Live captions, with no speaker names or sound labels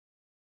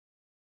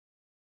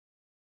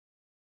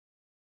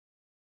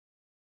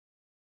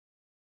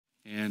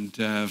And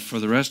for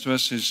the rest of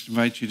us, I just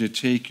invite you to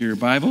take your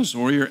Bibles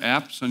or your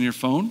apps on your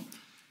phone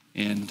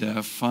and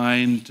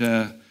find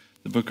the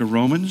book of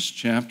Romans,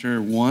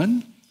 chapter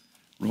 1.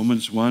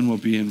 Romans 1 will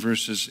be in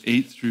verses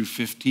 8 through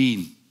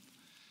 15.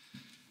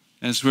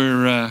 As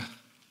we're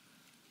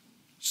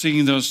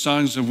singing those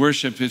songs of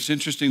worship, it's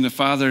interesting. The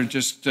Father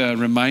just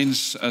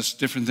reminds us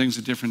different things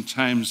at different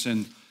times.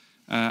 And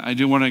I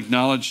do want to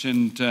acknowledge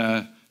and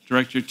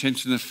direct your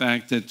attention to the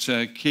fact that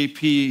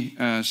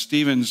KP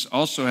Stevens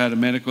also had a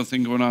medical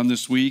thing going on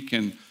this week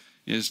and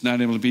is not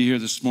able to be here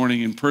this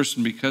morning in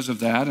person because of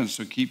that. And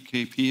so keep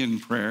KP in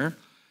prayer.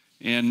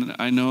 And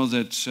I know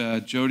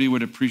that Jody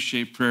would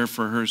appreciate prayer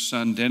for her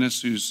son,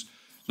 Dennis, who's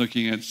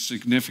looking at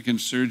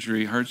significant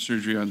surgery, heart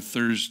surgery, on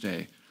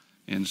Thursday.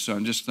 And so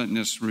I'm just letting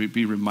us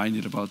be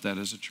reminded about that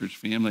as a church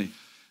family.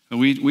 And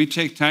we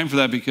take time for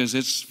that because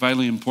it's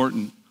vitally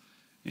important.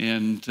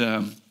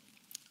 And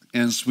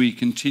as we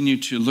continue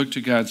to look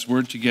to God's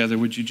word together,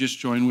 would you just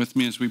join with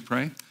me as we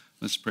pray?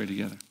 Let's pray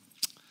together.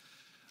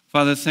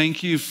 Father,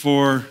 thank you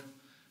for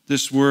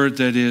this word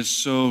that is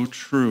so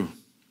true,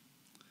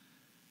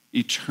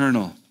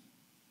 eternal,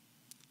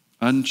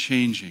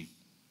 unchanging,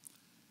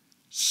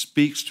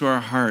 speaks to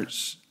our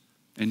hearts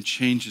and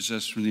changes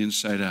us from the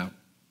inside out.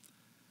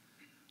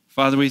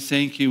 Father, we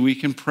thank you. We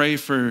can pray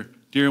for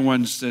dear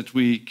ones that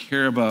we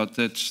care about,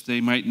 that they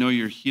might know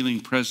your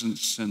healing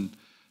presence and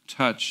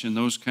touch and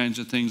those kinds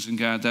of things. And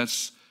God,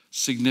 that's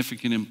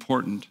significant,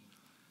 important.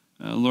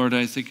 Lord,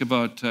 I think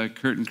about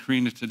Kurt and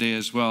Karina today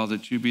as well,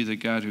 that you be the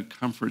God who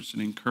comforts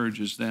and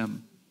encourages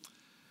them.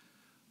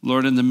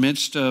 Lord, in the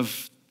midst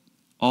of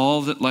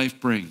all that life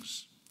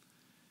brings,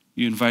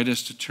 you invite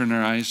us to turn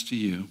our eyes to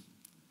you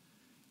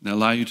and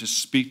allow you to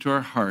speak to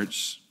our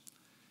hearts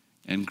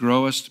and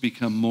grow us to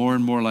become more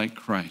and more like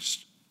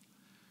Christ.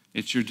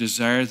 It's your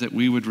desire that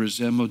we would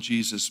resemble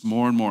Jesus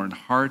more and more in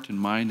heart and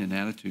mind and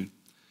attitude.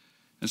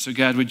 And so,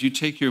 God, would you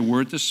take your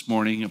word this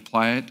morning,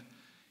 apply it,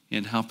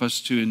 and help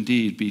us to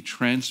indeed be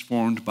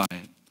transformed by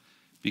it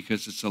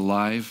because it's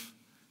alive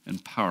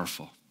and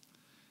powerful.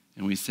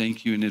 And we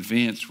thank you in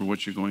advance for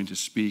what you're going to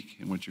speak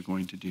and what you're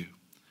going to do.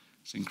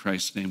 It's in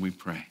Christ's name we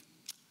pray.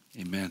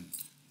 Amen.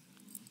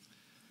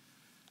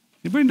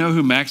 Anybody know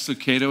who Max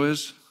Lucado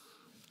is?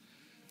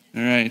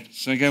 All right,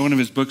 so I got one of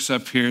his books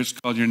up here. It's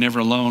called You're Never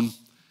Alone.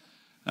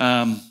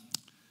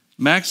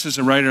 Max is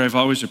a writer I've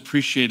always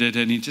appreciated,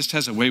 and he just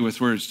has a way with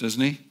words,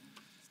 doesn't he?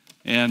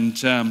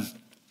 And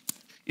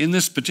in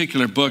this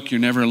particular book, You're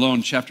Never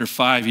Alone, chapter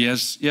 5, he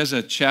has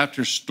a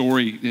chapter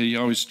story. He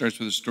always starts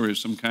with a story of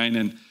some kind.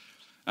 And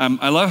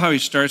I love how he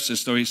starts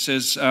this, though. He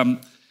says,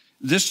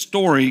 this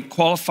story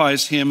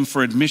qualifies him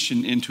for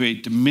admission into a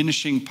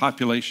diminishing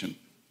population.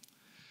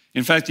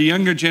 In fact, the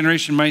younger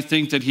generation might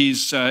think that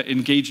he's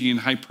engaging in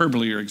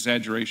hyperbole or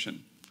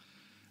exaggeration.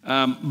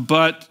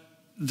 But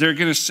they're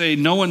going to say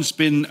no one's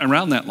been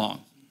around that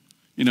long.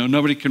 You know,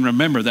 nobody can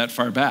remember that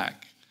far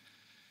back.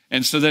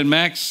 And so then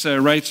Max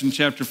writes in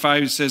chapter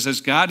 5, he says,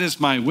 as God is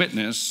my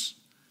witness,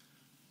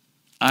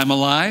 I'm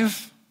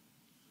alive,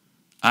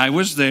 I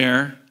was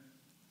there,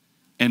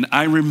 and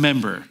I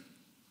remember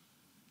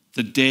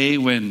the day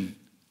when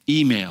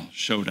email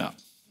showed up.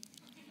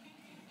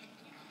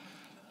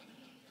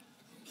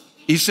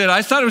 He said,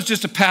 I thought it was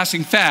just a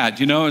passing fad.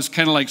 You know, it's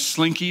kind of like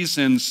Slinkies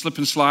and slip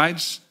and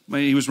slides.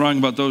 He was wrong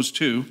about those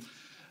too.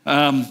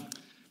 But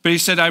he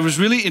said, I was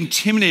really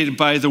intimidated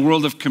by the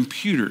world of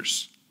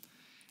computers.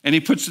 And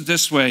he puts it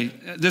this way,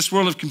 this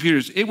world of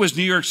computers, it was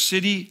New York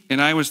City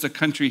and I was the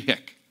country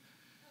hick.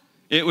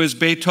 It was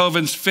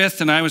Beethoven's Fifth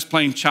and I was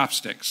playing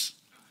chopsticks.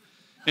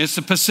 It's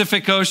the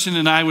Pacific Ocean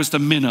and I was the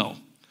minnow.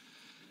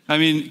 I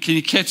mean, can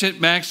you catch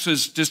it? Max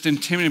was just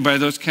intimidated by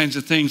those kinds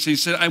of things. He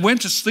said, I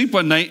went to sleep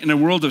one night in a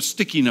world of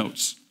sticky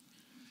notes.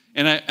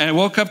 And I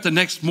woke up the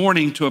next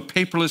morning to a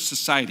paperless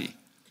society.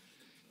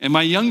 And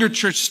my younger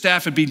church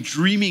staff had been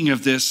dreaming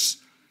of this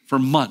for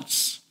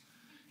months.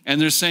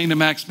 And they're saying to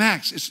Max,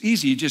 it's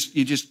easy. You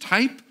just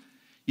type,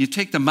 you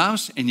take the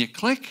mouse and you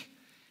click,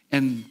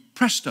 and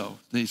presto,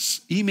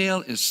 this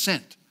email is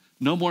sent.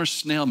 No more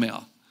snail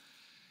mail.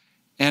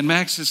 And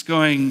Max is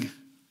going,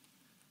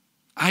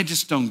 I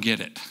just don't get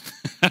it.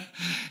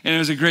 And it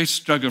was a great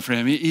struggle for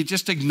him. He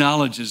just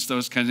acknowledges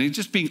those kinds of things,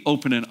 just being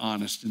open and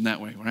honest in that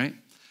way, right?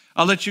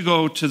 I'll let you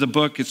go to the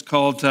book. It's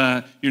called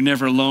You're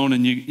Never Alone,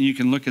 and you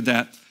can look at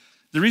that.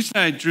 The reason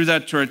I drew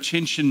that to our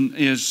attention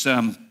is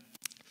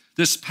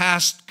this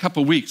past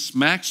couple weeks,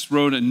 Max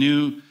wrote a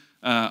new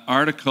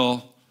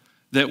article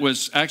that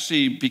was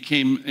actually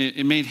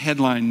it made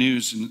headline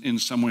news in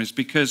some ways,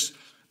 because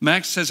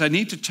Max says, I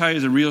need to tell you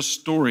the real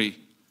story,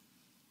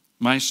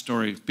 my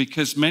story,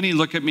 because many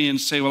look at me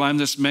and say, well, I'm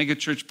this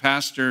megachurch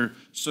pastor,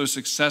 so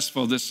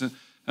successful, this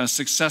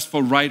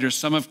successful writer.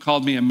 Some have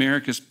called me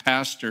America's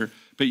pastor,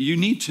 but you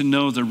need to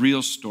know the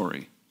real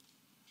story.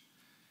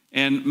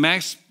 And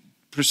Max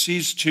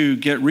proceeds to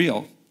get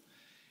real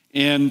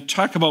and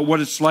talk about what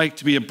it's like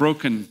to be a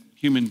broken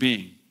human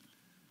being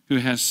who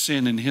has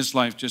sin in his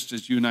life, just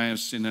as you and I have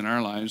sin in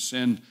our lives.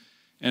 And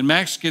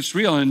Max gets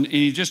real, and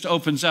he just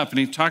opens up, and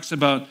he talks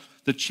about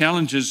the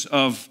challenges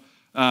of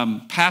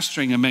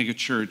pastoring a mega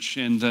church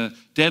and the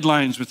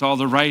deadlines with all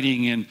the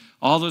writing and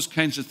all those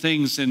kinds of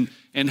things, and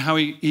how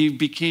he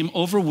became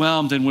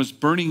overwhelmed and was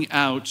burning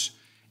out.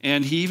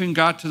 And he even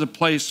got to the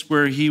place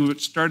where he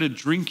started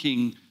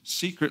drinking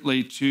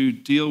secretly to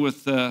deal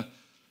with the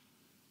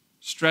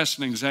stress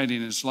and anxiety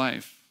in his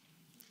life.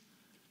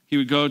 He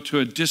would go to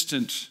a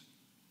distant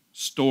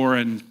store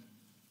and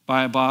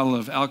buy a bottle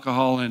of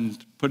alcohol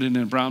and put it in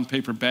a brown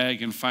paper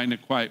bag and find a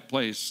quiet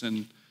place.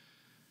 And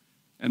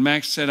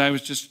Max said, I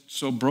was just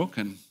so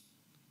broken.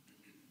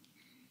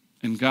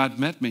 And God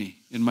met me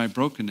in my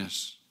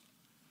brokenness.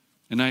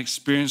 And I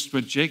experienced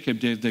what Jacob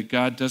did, that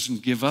God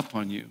doesn't give up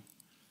on you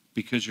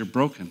because you're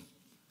broken.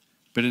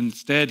 But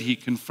instead, he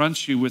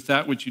confronts you with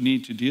that which you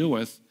need to deal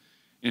with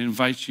and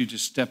invites you to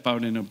step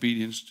out in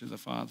obedience to the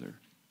Father.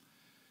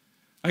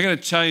 I got to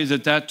tell you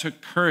that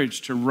took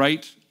courage to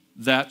write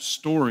that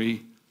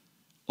story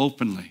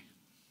openly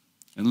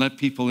and let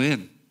people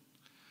in.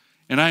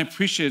 And I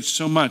appreciate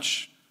so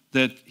much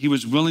that he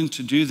was willing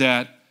to do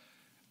that.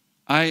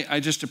 I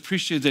just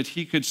appreciate that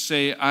he could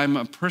say, I'm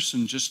a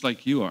person just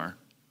like you are,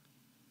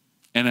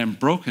 and I'm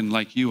broken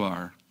like you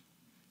are,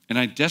 and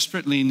I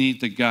desperately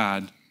need the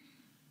God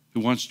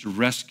who wants to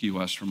rescue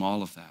us from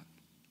all of that.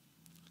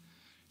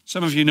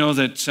 Some of you know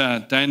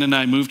that Diane and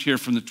I moved here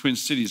from the Twin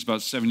Cities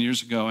about 7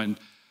 years ago, and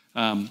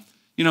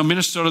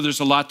Minnesota, there's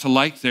a lot to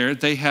like there.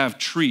 They have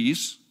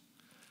trees.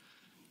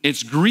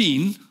 It's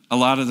green a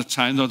lot of the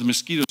time, though the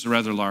mosquitoes are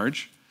rather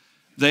large.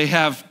 They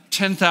have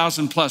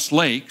 10,000 plus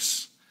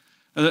lakes.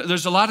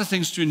 There's a lot of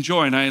things to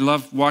enjoy, and I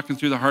love walking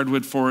through the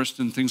hardwood forest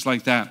and things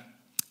like that.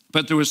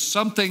 But there was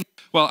something,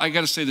 well, I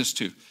got to say this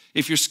too.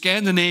 If you're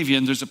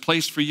Scandinavian, there's a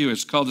place for you.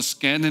 It's called the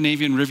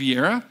Scandinavian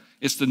Riviera.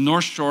 It's the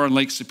North Shore on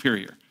Lake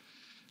Superior.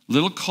 A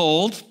little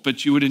cold,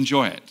 but you would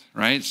enjoy it,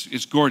 right?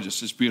 It's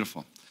gorgeous. It's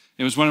beautiful.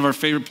 It was one of our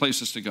favorite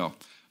places to go.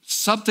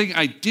 Something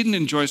I didn't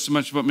enjoy so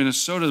much about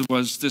Minnesota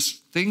was this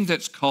thing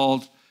that's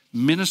called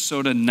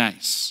Minnesota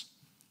Nice.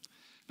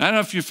 I don't know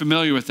if you're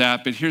familiar with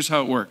that, but here's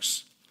how it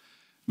works.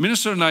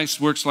 Minnesota Nice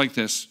works like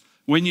this.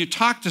 When you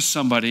talk to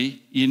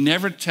somebody, you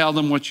never tell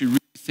them what you really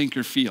think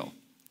or feel.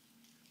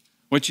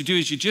 What you do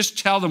is you just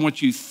tell them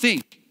what you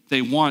think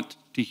they want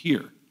to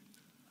hear.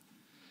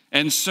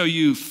 And so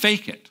you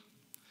fake it.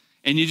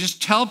 And you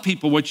just tell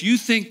people what you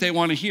think they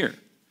want to hear.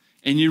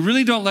 And you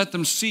really don't let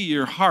them see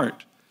your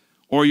heart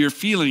or your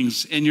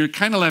feelings, and you're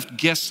kind of left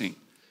guessing.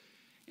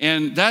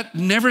 And that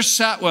never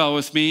sat well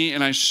with me,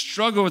 and I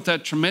struggle with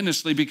that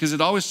tremendously because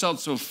it always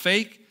felt so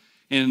fake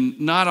and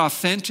not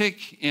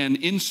authentic and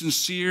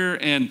insincere,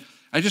 and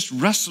I just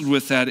wrestled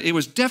with that. It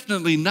was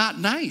definitely not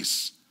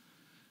nice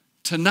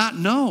to not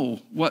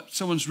know what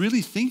someone's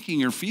really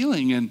thinking or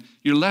feeling, and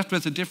you're left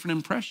with a different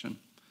impression.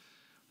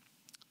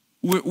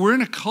 We're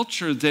in a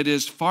culture that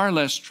is far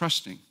less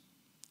trusting.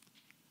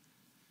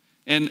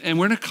 And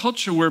we're in a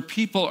culture where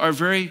people are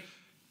very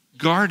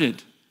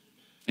guarded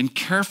and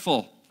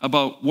careful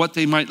about what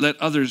they might let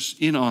others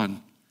in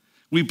on.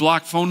 We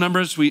block phone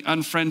numbers. We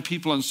unfriend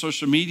people on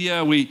social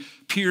media. We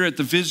peer at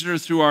the visitor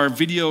through our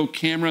video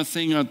camera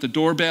thing at the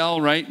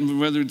doorbell, right? And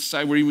whether we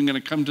decide we're even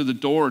going to come to the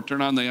door or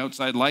turn on the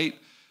outside light,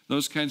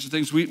 those kinds of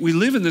things. We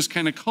live in this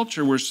kind of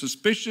culture. We're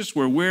suspicious.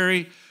 We're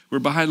wary. We're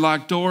behind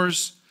locked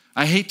doors.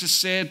 I hate to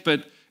say it,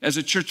 but as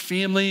a church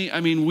family,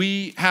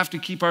 we have to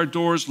keep our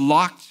doors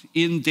locked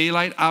in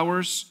daylight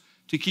hours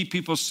to keep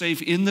people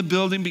safe in the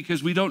building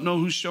because we don't know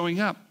who's showing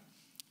up.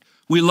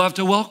 We love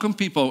to welcome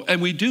people,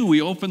 and we do.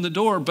 We open the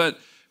door, but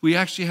we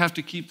actually have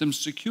to keep them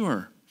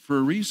secure for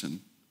a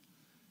reason.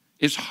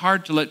 It's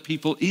hard to let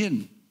people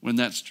in when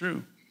that's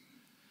true.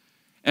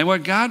 And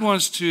what God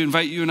wants to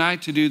invite you and I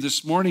to do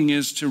this morning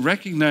is to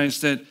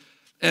recognize that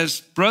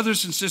as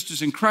brothers and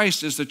sisters in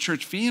Christ, as the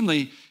church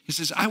family, he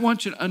says, I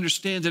want you to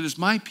understand that as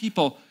my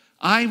people,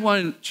 I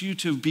want you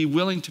to be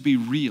willing to be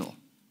real.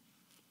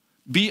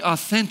 Be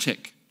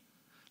authentic.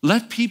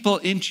 Let people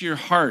into your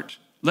heart.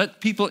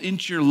 Let people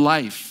into your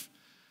life.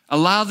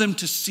 Allow them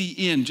to see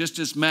in, just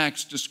as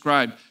Max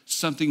described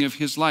something of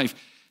his life.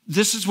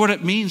 This is what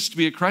it means to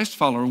be a Christ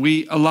follower.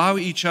 We allow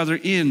each other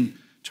in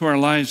to our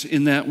lives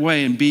in that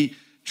way and be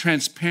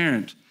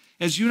transparent.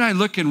 As you and I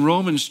look in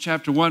Romans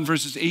chapter 1,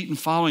 verses 8 and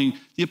following,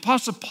 the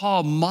Apostle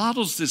Paul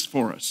models this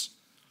for us.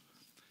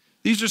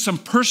 These are some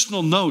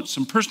personal notes,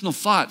 some personal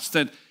thoughts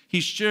that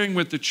he's sharing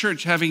with the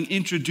church, having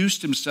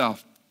introduced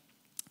himself.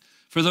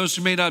 For those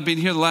who may not have been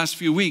here the last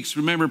few weeks,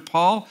 remember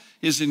Paul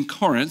is in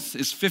Corinth.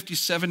 It's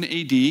 57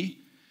 AD.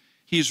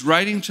 He's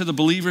writing to the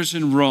believers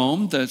in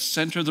Rome, the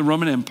center of the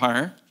Roman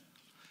Empire.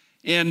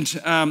 And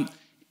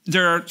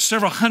there are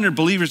several hundred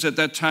believers at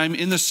that time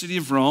in the city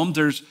of Rome.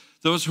 There's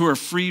those who are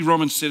free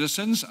Roman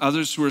citizens,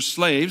 others who are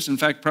slaves. In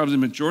fact, probably the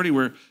majority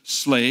were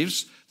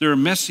slaves. There were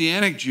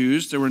Messianic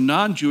Jews. There were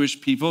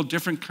non-Jewish people,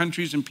 different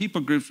countries and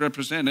people groups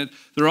represented.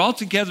 They're all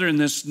together in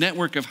this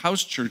network of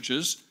house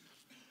churches.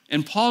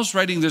 And Paul's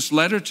writing this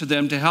letter to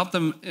them to help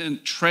them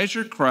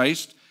treasure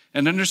Christ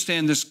and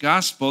understand this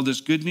gospel,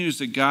 this good news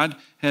that God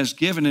has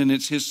given, and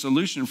it's his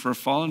solution for a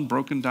fallen,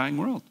 broken, dying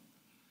world.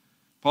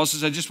 Paul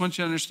says, I just want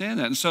you to understand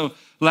that. And so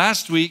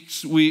last week,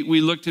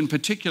 we looked in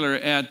particular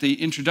at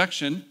the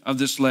introduction of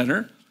this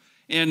letter.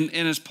 And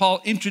as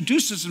Paul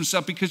introduces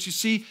himself, because you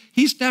see,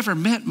 he's never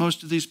met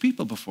most of these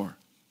people before.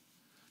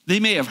 They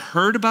may have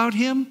heard about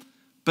him,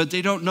 but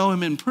they don't know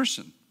him in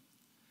person.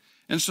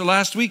 And so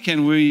last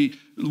weekend, we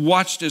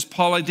watched as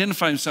Paul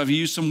identified himself. He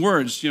used some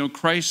words,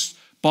 Christ's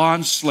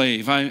bond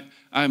slave.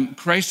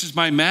 Christ is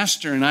my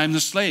master and I'm the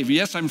slave.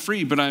 Yes, I'm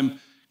free, but I'm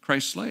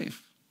Christ's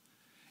slave.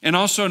 And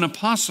also an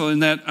apostle in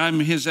that I'm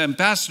his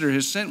ambassador,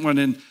 his sent one,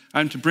 and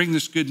I'm to bring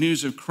this good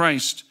news of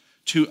Christ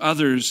to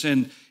others.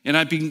 And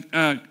I've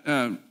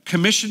been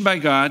commissioned by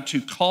God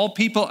to call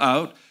people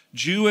out,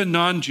 Jew and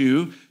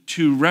non-Jew,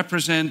 to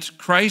represent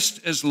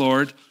Christ as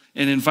Lord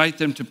and invite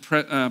them to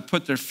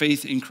put their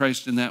faith in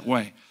Christ in that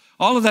way.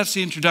 All of that's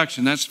the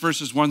introduction. That's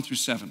verses 1 through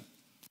 7.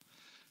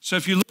 So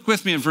if you look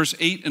with me at verse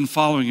 8 and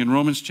following in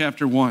Romans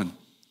chapter 1,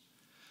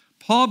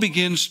 Paul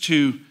begins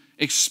to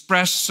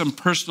express some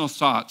personal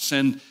thoughts.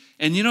 And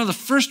the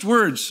first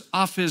words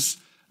off his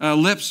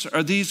lips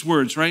are these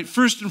words, right?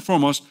 First and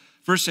foremost,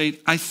 verse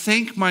 8, I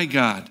thank my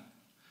God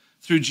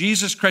through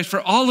Jesus Christ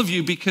for all of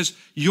you because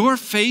your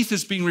faith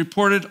is being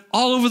reported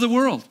all over the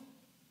world.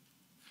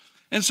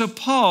 And so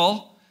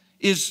Paul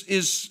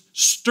is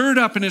stirred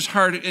up in his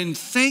heart in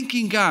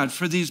thanking God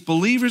for these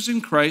believers in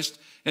Christ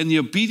and the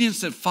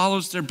obedience that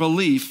follows their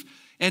belief.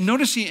 And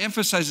notice he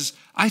emphasizes,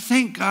 I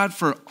thank God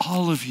for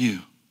all of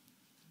you.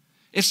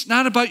 It's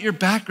not about your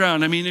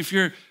background. I mean, if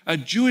you're a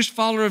Jewish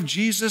follower of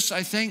Jesus,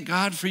 I thank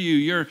God for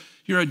you.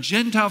 You're a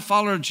Gentile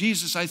follower of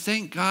Jesus, I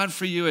thank God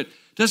for you. It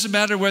doesn't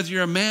matter whether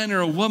you're a man or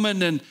a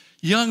woman and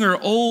young or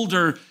old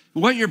or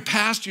what your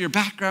past or your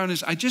background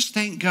is. I just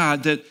thank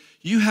God that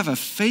you have a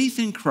faith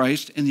in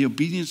Christ and the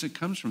obedience that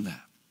comes from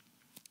that.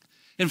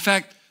 In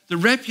fact, the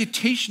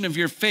reputation of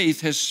your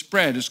faith has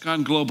spread. It's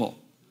gone global.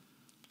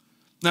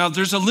 Now,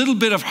 there's a little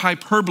bit of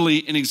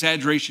hyperbole and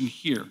exaggeration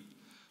here.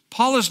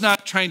 Paul is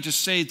not trying to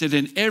say that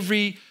in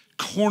every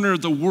corner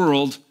of the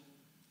world,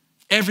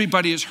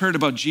 everybody has heard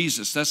about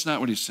Jesus. That's not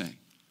what he's saying.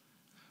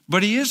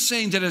 But he is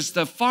saying that as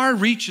the far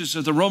reaches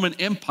of the Roman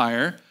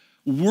Empire,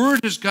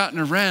 word has gotten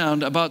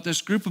around about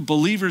this group of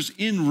believers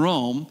in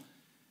Rome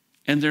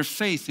and their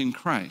faith in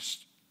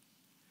Christ.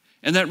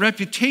 And that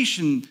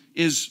reputation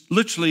is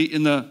literally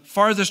in the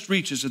farthest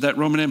reaches of that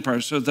Roman Empire,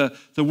 so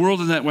the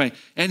world in that way.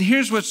 And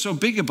here's what's so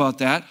big about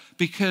that,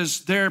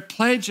 because their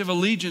pledge of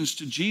allegiance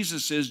to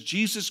Jesus is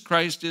Jesus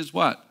Christ is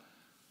what?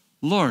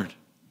 Lord.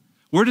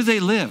 Where do they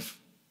live?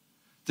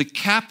 The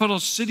capital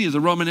city of the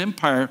Roman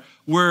Empire,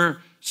 where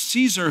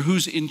Caesar,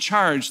 who's in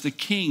charge, the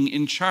king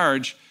in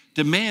charge,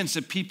 demands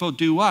that people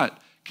do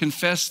what?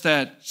 Confess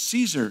that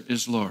Caesar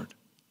is Lord.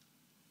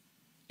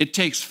 It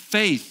takes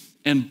faith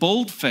and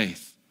bold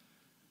faith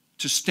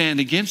to stand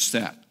against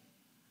that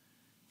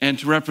and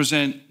to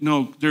represent,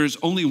 no, there's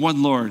only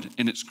one Lord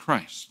and it's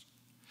Christ.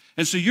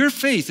 And so your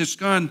faith has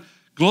gone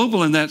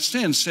global in that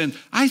sense. And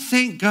I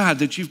thank God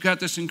that you've got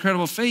this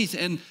incredible faith.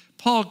 And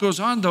Paul goes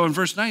on though in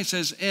verse 9,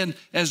 says, and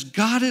as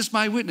God is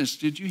my witness.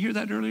 Did you hear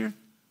that earlier?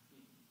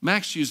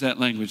 Max used that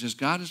language, as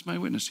God is my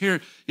witness.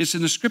 Here it's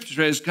in the scriptures,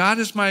 right? As God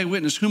is my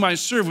witness, whom I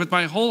serve with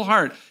my whole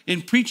heart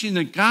in preaching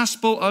the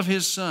gospel of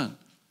his Son.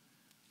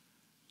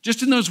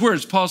 Just in those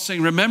words, Paul's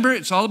saying, remember,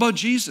 it's all about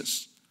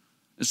Jesus.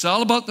 It's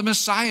all about the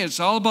Messiah. It's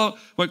all about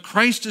what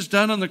Christ has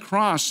done on the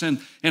cross. And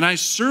I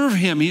serve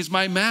him. He's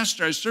my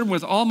master. I serve him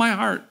with all my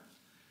heart.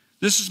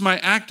 This is my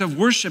act of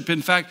worship.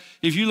 In fact,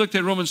 if you looked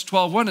at Romans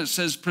 12:1, it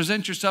says,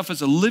 present yourself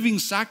as a living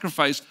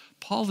sacrifice.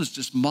 Paul is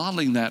just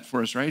modeling that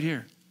for us right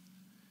here.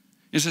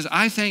 It says,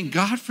 I thank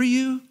God for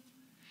you.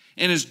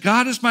 And as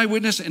God is my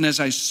witness, and as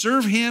I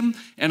serve him,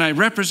 and I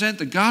represent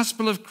the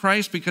gospel of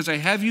Christ because I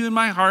have you in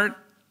my heart,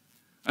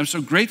 I'm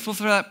so grateful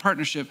for that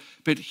partnership,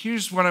 but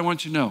here's what I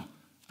want you to know.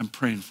 I'm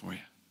praying for you.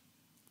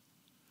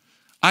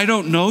 I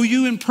don't know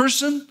you in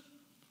person,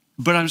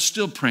 but I'm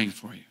still praying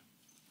for you,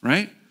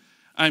 right?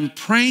 I'm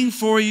praying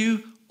for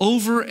you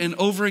over and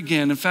over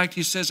again. In fact,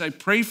 he says, I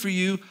pray for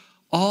you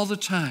all the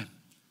time,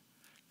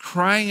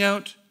 crying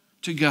out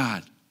to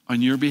God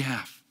on your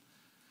behalf.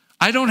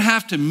 I don't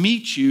have to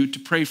meet you to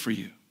pray for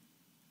you.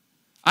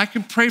 I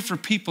can pray for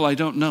people I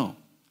don't know.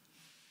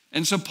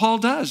 And so Paul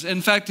does.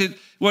 In fact,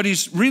 what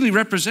he's really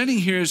representing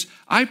here is,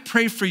 I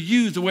pray for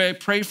you the way I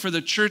pray for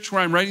the church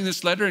where I'm writing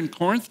this letter in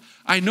Corinth.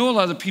 I know a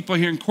lot of the people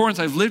here in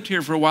Corinth. I've lived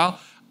here for a while.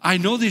 I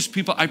know these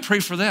people. I pray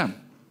for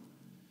them.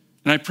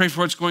 And I pray for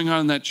what's going on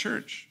in that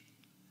church.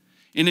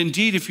 And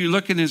indeed, if you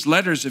look in his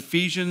letters,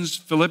 Ephesians,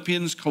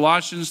 Philippians,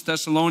 Colossians,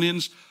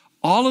 Thessalonians,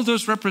 all of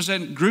those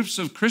represent groups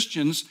of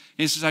Christians.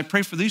 And he says, I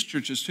pray for these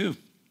churches too.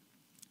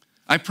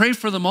 I pray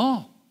for them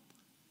all.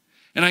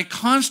 And I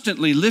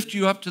constantly lift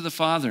you up to the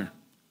Father.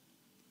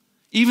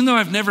 Even though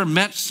I've never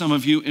met some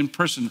of you in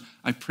person,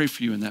 I pray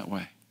for you in that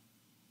way.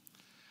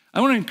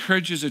 I want to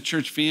encourage you as a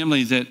church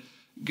family that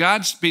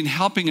God's been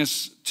helping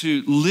us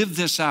to live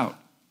this out.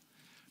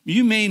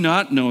 You may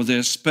not know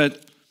this,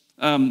 but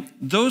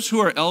those who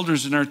are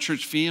elders in our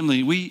church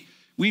family, we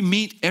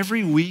meet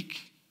every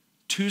week,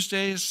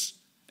 Tuesdays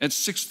at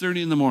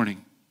 6:30 in the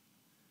morning.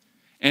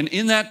 And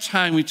in that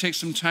time, we take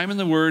some time in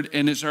the Word,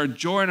 and it's our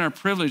joy and our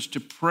privilege to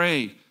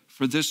pray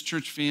for this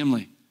church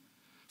family,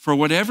 for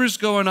whatever's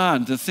going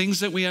on, the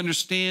things that we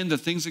understand, the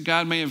things that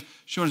God may have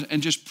shown us,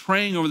 and just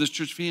praying over this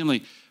church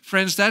family.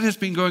 Friends, that has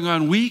been going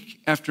on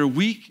week after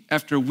week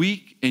after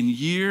week and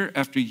year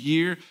after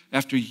year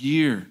after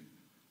year.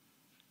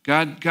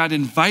 God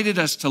invited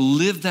us to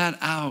live that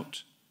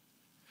out.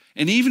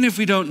 And even if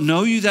we don't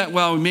know you that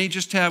well, we may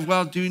just have,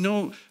 well, do you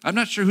know, I'm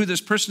not sure who this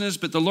person is,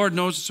 but the Lord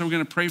knows it, so we're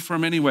going to pray for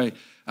him anyway.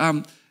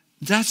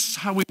 That's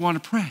how we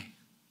want to pray.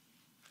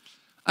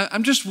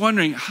 I'm just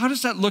wondering, how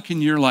does that look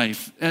in your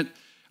life?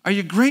 Are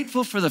you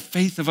grateful for the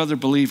faith of other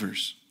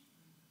believers,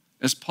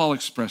 as Paul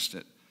expressed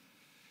it?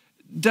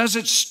 Does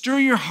it stir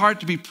your heart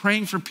to be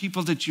praying for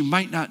people that you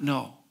might not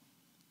know?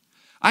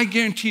 I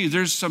guarantee you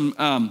there's some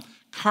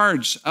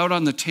cards out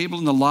on the table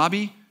in the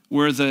lobby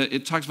where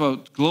it talks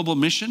about global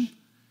mission,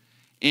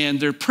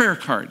 and they're prayer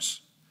cards.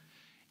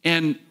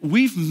 And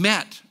we've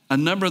met a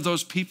number of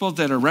those people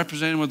that are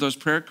represented with those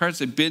prayer cards.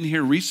 They've been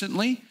here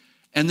recently.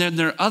 And then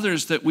there are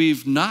others that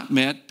we've not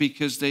met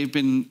because they've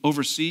been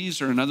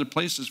overseas or in other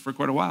places for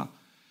quite a while.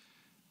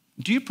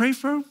 Do you pray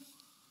for them?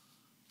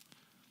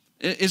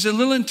 Is it a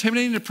little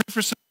intimidating to pray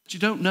for someone that you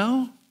don't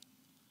know?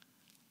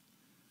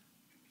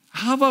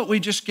 How about we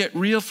just get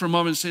real for a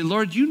moment and say,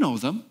 Lord, you know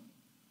them.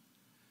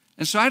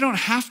 And so I don't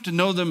have to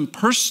know them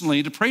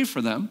personally to pray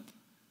for them.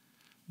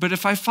 But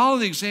if I follow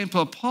the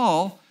example of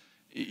Paul,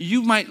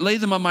 you might lay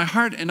them on my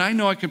heart, and I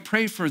know I could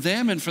pray for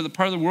them and for the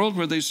part of the world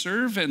where they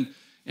serve, and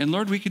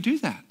Lord, we could do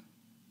that.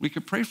 We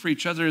could pray for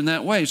each other in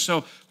that way.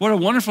 So what a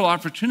wonderful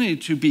opportunity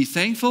to be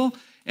thankful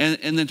and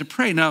then to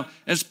pray. Now,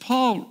 as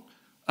Paul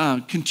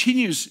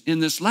continues in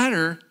this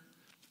letter,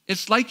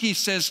 it's like he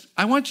says,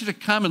 I want you to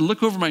come and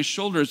look over my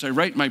shoulder as I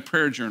write my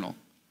prayer journal,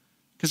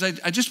 because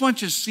I just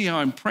want you to see how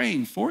I'm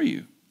praying for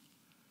you.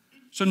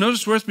 So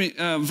notice with me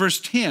verse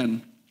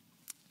 10.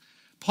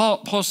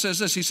 Paul says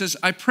this. He says,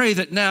 I pray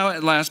that now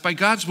at last, by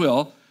God's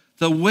will,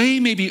 the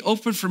way may be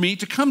open for me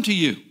to come to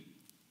you.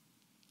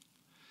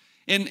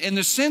 And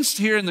the sense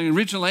here in the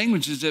original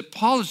language is that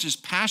Paul is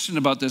just passionate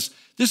about this.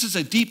 This is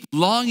a deep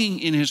longing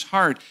in his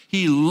heart.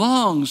 He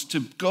longs to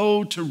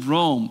go to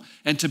Rome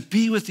and to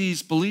be with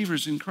these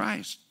believers in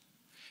Christ.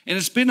 And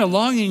it's been a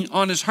longing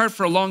on his heart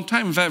for a long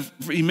time. In fact,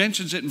 he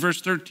mentions it in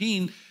verse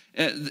 13.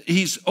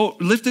 He's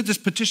lifted this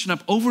petition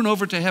up over and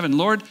over to heaven.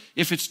 Lord,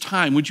 if it's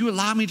time, would you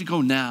allow me to go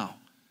now?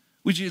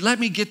 Would you let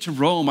me get to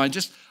Rome? I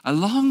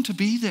long to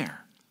be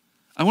there.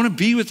 I want to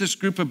be with this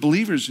group of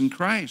believers in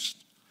Christ.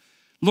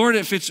 Lord,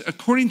 if it's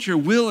according to your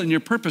will and your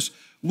purpose,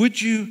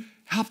 would you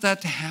help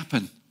that to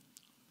happen?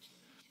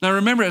 Now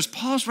remember, as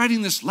Paul's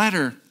writing this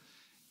letter,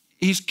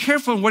 he's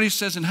careful in what he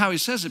says and how he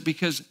says it,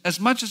 because as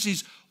much as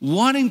he's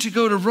wanting to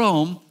go to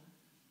Rome,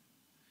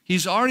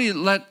 he's already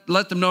let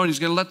them know, and he's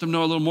going to let them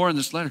know a little more in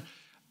this letter.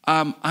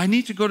 I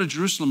need to go to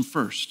Jerusalem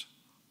first.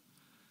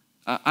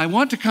 I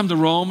want to come to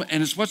Rome,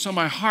 and it's what's on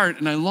my heart,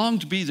 and I long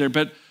to be there,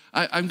 but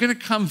I'm going to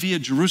come via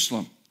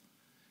Jerusalem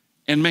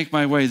and make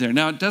my way there.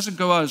 Now, it doesn't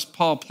go out as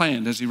Paul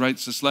planned as he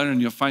writes this letter,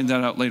 and you'll find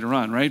that out later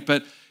on, right?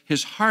 But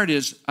his heart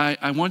is,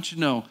 I want you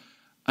to know,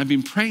 I've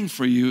been praying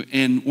for you,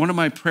 and one of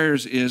my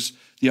prayers is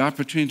the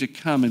opportunity to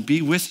come and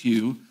be with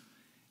you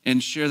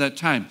and share that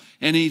time.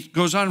 And he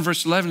goes on in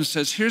verse 11 and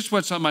says, here's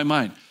what's on my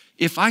mind.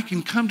 If I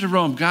can come to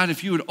Rome, God,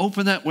 if you would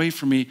open that way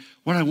for me,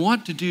 what I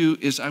want to do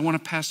is I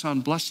want to pass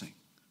on blessing.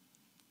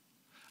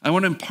 I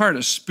want to impart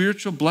a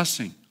spiritual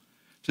blessing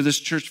to this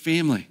church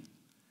family.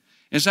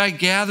 As I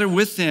gather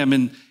with them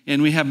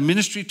and we have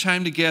ministry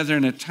time together,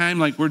 and a time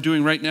like we're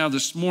doing right now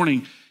this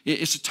morning,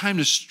 it's a time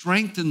to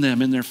strengthen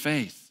them in their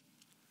faith,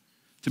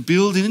 to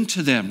build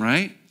into them,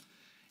 right?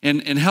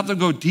 And help them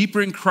go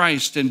deeper in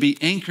Christ and be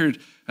anchored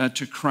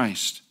to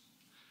Christ.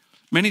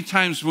 Many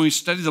times when we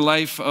study the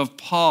life of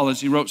Paul,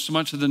 as he wrote so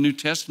much of the New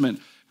Testament,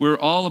 we're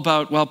all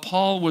about, well,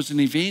 Paul was an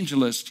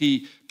evangelist.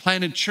 He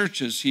planted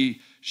churches.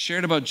 He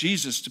shared about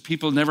Jesus to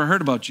people who never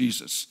heard about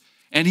Jesus.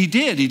 And he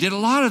did a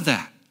lot of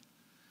that.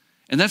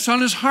 And that's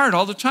on his heart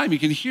all the time. You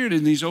can hear it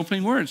in these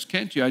opening words,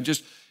 can't you?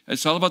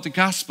 It's all about the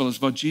gospel. It's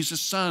about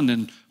Jesus' son,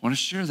 and I want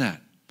to share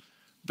that.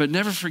 But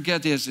never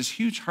forget that he has this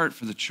huge heart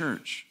for the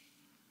church.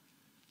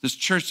 This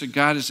church that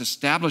God is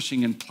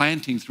establishing and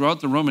planting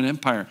throughout the Roman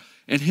Empire.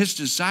 And his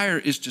desire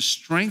is to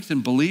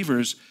strengthen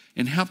believers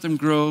and help them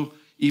grow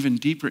even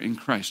deeper in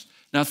Christ.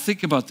 Now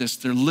think about this.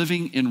 They're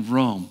living in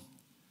Rome.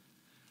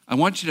 I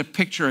want you to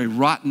picture a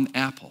rotten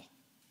apple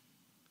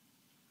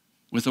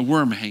with a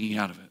worm hanging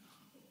out of it.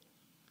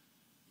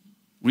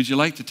 Would you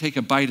like to take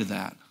a bite of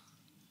that?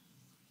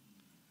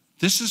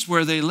 This is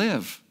where they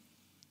live.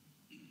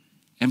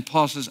 And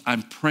Paul says,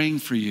 I'm praying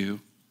for you,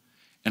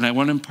 and I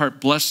want to impart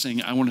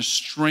blessing. I want to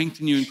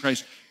strengthen you in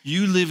Christ.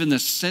 You live in the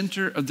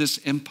center of this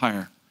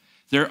empire.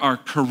 There are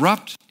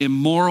corrupt,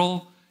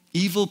 immoral,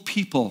 evil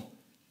people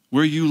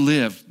where you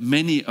live,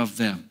 many of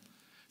them,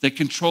 that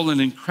control an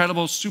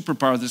incredible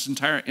superpower, this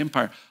entire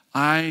empire.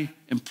 I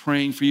am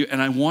praying for you,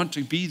 and I want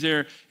to be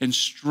there and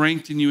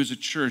strengthen you as a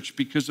church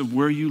because of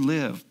where you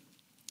live.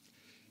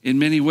 In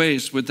many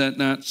ways, would that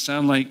not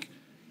sound like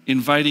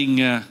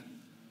inviting a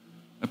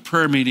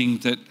prayer meeting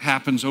that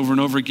happens over and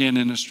over again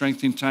in a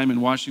strengthening time in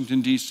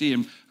Washington, D.C.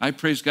 And I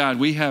praise God,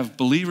 we have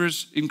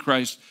believers in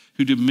Christ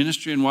who do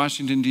ministry in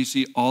Washington,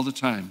 D.C. all the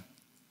time.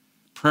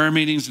 Prayer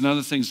meetings and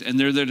other things, and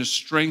they're there to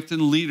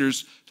strengthen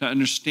leaders to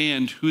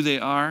understand who they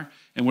are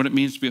and what it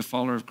means to be a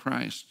follower of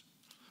Christ.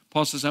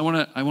 Paul says, I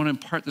want to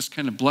impart this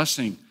kind of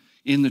blessing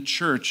in the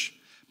church,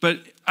 but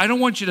I don't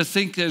want you to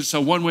think that it's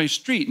a one-way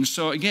street. And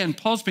so again,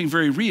 Paul's being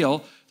very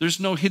real. There's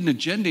no hidden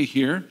agenda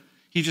here.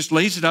 He just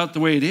lays it out the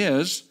way it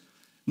is.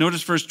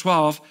 Notice verse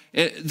 12,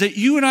 that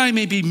you and I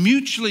may be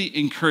mutually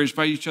encouraged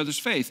by each other's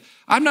faith.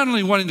 I'm not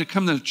only wanting to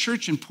come to the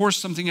church and pour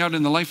something out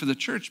in the life of the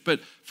church,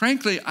 but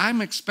frankly,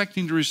 I'm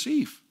expecting to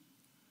receive.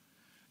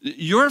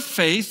 Your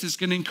faith is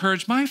going to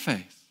encourage my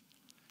faith.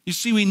 You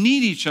see, we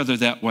need each other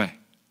that way.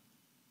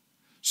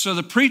 So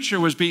the preacher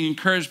was being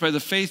encouraged by the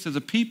faith of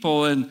the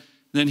people, and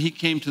then he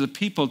came to the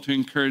people to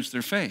encourage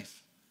their faith.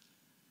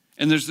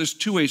 And there's this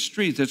two-way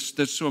street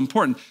that's so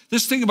important.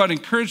 This thing about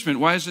encouragement,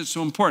 why is it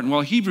so important? Well,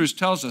 Hebrews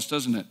tells us,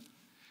 doesn't it?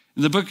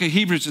 In the book of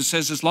Hebrews, it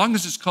says, as long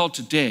as it's called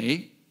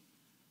today,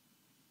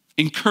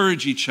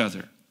 encourage each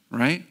other,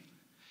 right?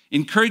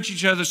 Encourage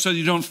each other so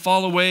you don't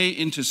fall away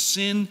into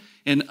sin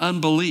and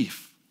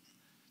unbelief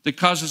that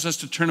causes us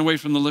to turn away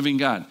from the living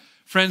God.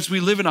 Friends, we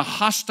live in a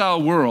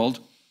hostile world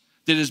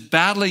that is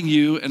battling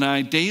you and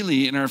I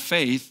daily in our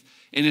faith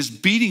and is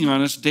beating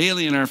on us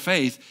daily in our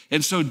faith.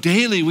 And so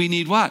daily we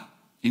need what?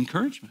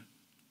 Encouragement.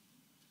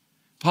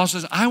 Paul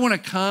says, I want to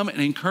come and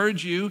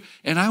encourage you,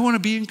 and I want to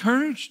be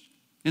encouraged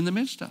in the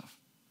midst of.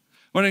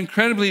 What an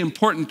incredibly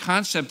important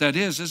concept that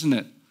is, isn't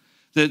it?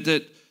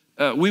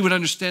 That we would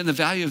understand the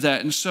value of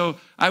that. And so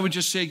I would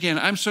just say again,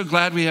 I'm so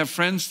glad we have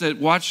friends that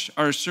watch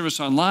our service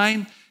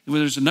online.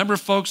 There's a number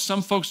of folks,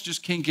 some folks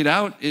just can't get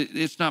out.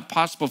 It's not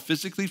possible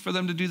physically for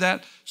them to do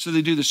that. So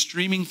they do the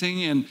streaming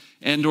thing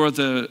and or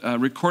the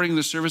recording of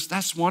the service.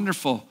 That's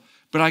wonderful.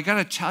 But I got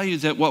to tell you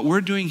that what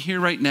we're doing here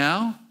right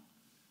now,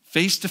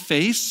 face to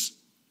face,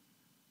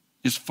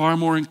 is far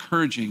more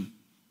encouraging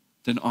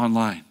than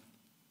online.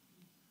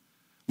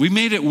 We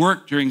made it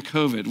work during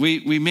COVID.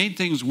 We made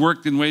things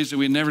work in ways that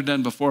we had never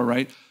done before,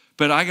 right?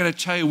 But I got to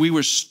tell you, we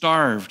were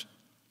starved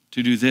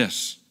to do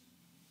this.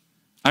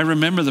 I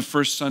remember the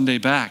first Sunday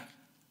back.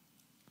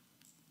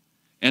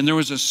 And there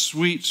was a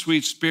sweet,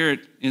 sweet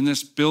spirit in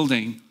this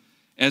building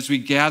as we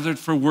gathered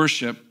for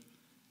worship,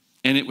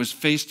 and it was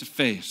face to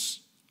face.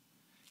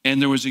 And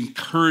there was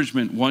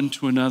encouragement one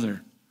to another.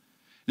 And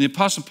the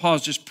Apostle Paul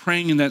is just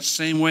praying in that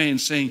same way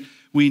and saying,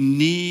 we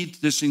need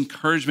this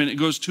encouragement. It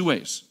goes two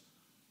ways.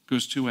 It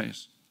goes two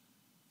ways.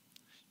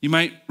 You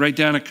might write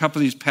down a couple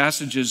of these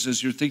passages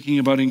as you're thinking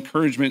about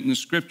encouragement in the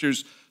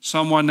scriptures.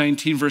 Psalm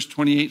 119 verse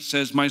 28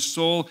 says, my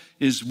soul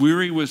is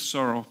weary with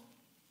sorrow.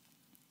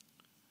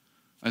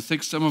 I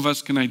think some of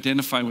us can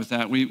identify with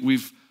that.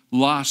 We've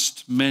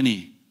lost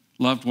many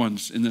loved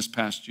ones in this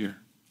past year.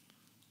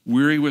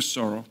 Weary with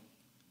sorrow.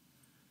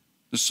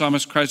 The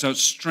psalmist cries out,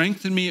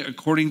 strengthen me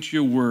according to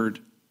your word.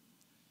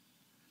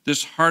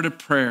 This heart of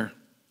prayer,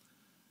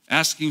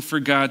 asking for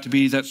God to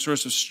be that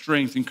source of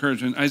strength,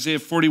 encouragement. Isaiah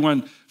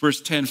 41,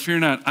 verse 10, fear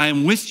not, I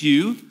am with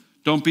you.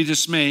 Don't be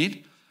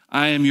dismayed.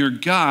 I am your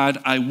God.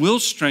 I will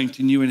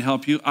strengthen you and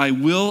help you. I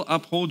will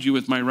uphold you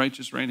with my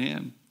righteous right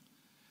hand.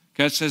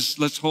 God says,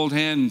 let's hold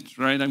hands,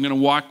 right? I'm going to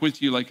walk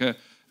with you like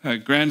a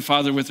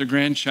grandfather with a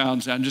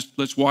grandchild.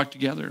 Let's walk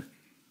together.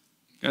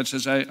 God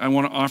says, I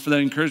want to offer that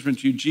encouragement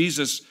to you.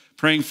 Jesus,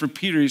 praying for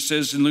Peter, he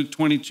says in Luke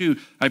 22,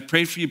 I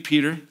pray for you,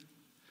 Peter,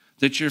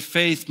 that your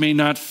faith may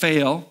not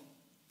fail.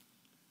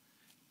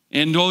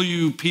 And though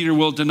you, Peter,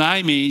 will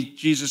deny me,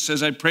 Jesus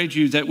says, I pray to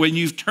you that when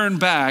you've turned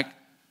back,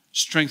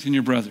 strengthen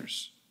your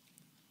brothers.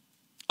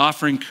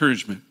 Offer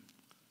encouragement.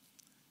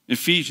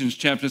 Ephesians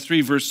chapter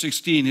 3, verse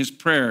 16, his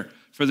prayer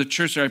for the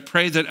church. I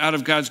pray that out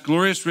of God's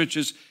glorious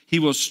riches, he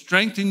will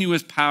strengthen you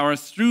with power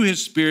through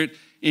his Spirit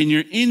in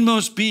your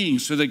inmost being,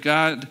 so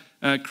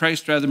that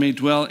Christ may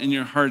dwell in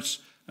your hearts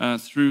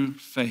through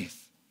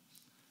faith.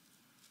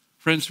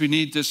 Friends, we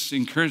need this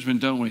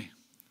encouragement, don't we?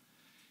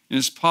 And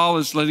as Paul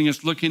is letting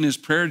us look in his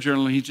prayer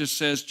journal, he just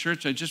says,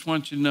 church, I just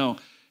want you to know,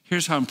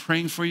 here's how I'm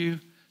praying for you.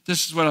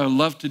 This is what I would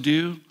love to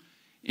do.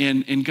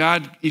 And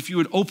God, if you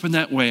would open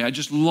that way, I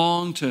just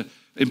long to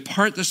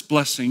impart this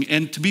blessing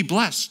and to be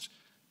blessed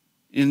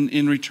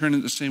in return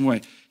in the same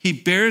way. He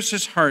bears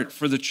his heart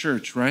for the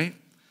church, right?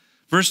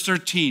 Verse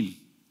 13,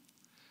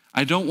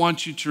 I don't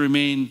want you to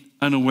remain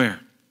unaware.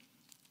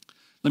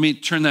 Let me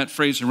turn that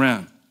phrase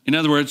around. In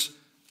other words,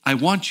 I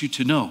want you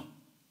to know,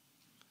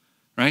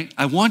 right?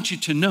 I want you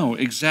to know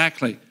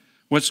exactly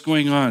what's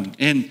going on.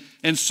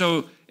 And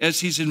so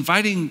as he's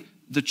inviting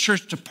the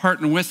church to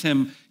partner with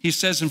him, he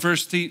says in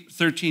verse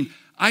 13,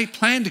 I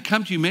planned to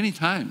come to you many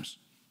times,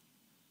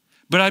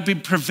 but I've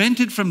been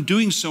prevented from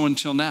doing so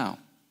until now.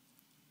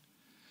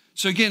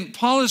 So again,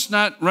 Paul is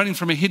not running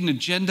from a hidden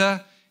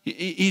agenda.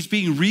 He's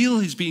being real,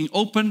 he's being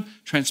open,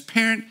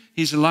 transparent.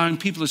 He's allowing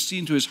people to see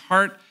into his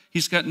heart.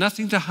 He's got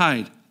nothing to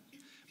hide.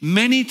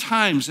 Many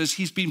times as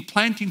he's been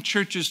planting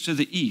churches to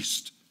the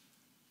east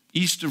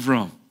of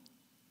Rome,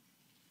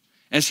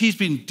 as he's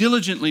been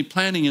diligently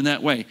planning in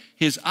that way,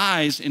 his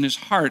eyes and his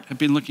heart have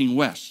been looking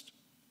west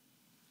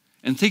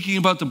and thinking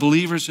about the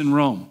believers in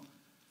Rome,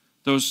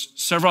 those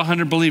several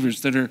hundred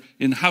believers that are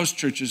in house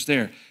churches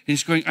there. And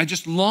he's going, I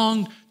just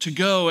long to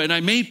go, and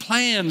I made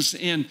plans,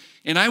 and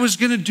I was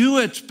going to do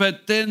it,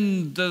 but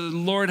then the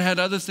Lord had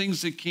other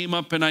things that came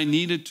up, and I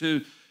needed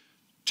to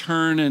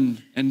turn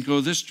and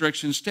go this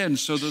direction instead. And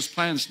so those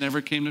plans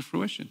never came to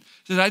fruition.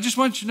 He said, I just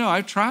want you to know,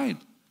 I've tried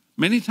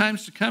many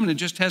times to come, and it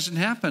just hasn't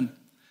happened.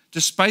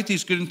 Despite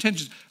these good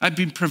intentions, I've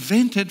been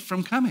prevented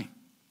from coming.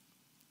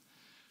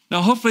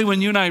 Now, hopefully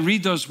when you and I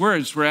read those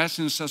words, we're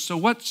asking ourselves, so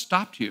what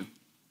stopped you?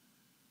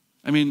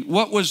 I mean,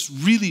 what was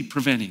really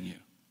preventing you?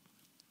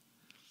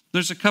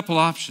 There's a couple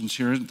options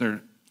here, isn't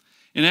there?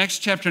 In Acts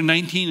chapter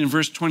 19 and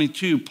verse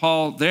 22,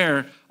 Paul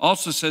there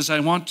also says, I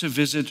want to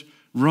visit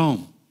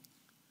Rome.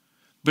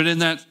 But in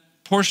that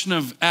portion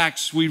of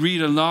Acts, we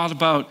read a lot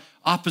about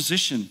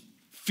opposition,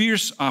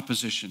 fierce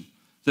opposition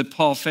that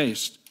Paul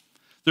faced.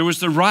 There was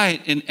the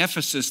riot in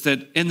Ephesus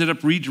that ended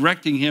up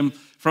redirecting him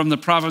from the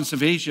province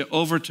of Asia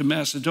over to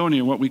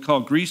Macedonia, what we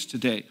call Greece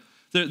today.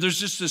 There's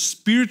just a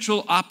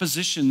spiritual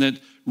opposition that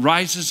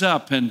rises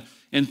up, and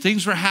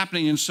things were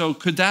happening. And so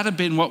could that have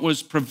been what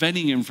was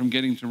preventing him from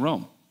getting to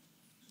Rome?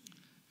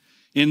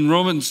 In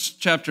Romans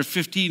chapter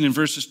 15 and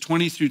verses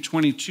 20 through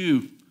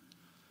 22,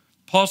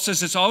 Paul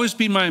says, it's always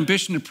been my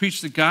ambition to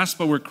preach the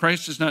gospel where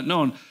Christ is not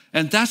known,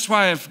 and that's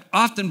why I've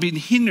often been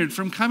hindered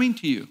from coming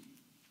to you.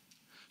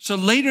 So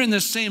later in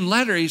this same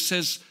letter, he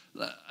says,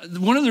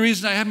 one of the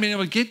reasons I haven't been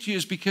able to get to you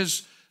is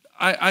because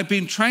I've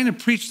been trying to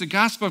preach the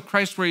gospel of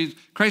Christ where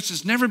Christ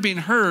has never been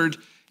heard,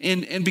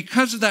 and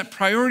because of that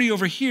priority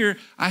over here,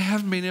 I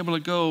haven't been able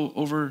to go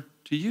over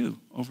to you,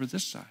 over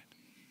this side.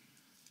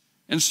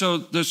 And so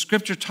the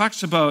scripture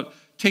talks about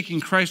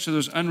taking Christ to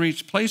those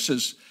unreached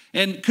places.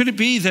 And could it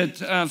be that,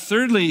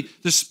 thirdly,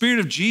 the Spirit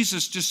of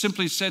Jesus just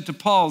simply said to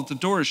Paul, the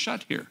door is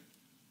shut here,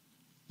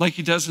 like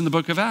he does in the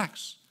book of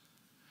Acts?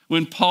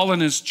 When Paul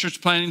and his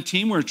church planting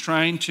team were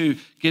trying to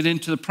get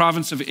into the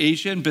province of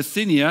Asia and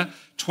Bithynia,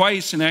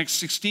 twice in Acts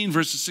 16,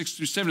 verses 6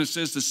 through 7, it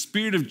says, the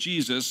Spirit of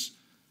Jesus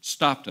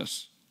stopped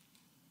us.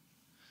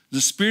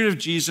 The Spirit of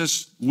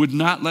Jesus would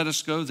not let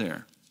us go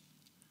there.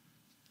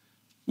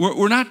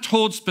 We're not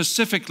told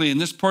specifically in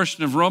this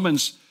portion of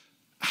Romans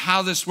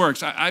how this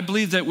works. I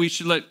believe that we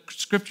should let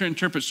Scripture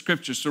interpret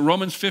Scripture. So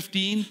Romans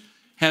 15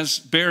 has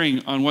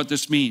bearing on what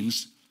this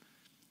means.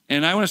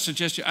 And I want to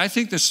suggest to you, I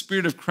think the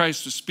Spirit of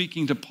Christ was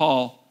speaking to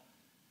Paul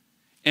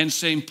and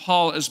saying,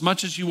 Paul, as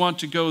much as you want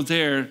to go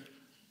there,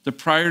 the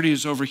priority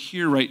is over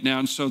here right now.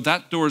 And so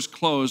that door is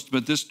closed,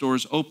 but this door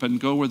is open.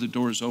 Go where the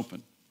door is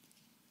open.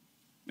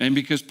 And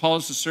because Paul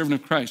is the servant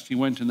of Christ, he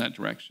went in that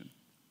direction.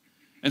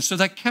 And so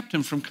that kept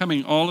him from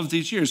coming all of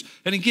these years.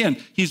 And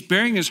again, he's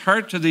bearing his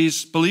heart to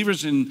these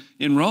believers in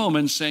Rome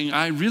and saying,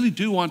 I really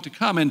do want to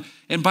come.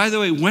 And by the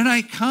way, when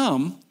I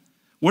come,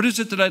 what is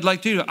it that I'd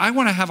like to do? I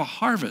want to have a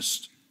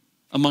harvest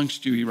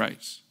amongst you, he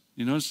writes.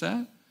 You notice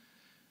that?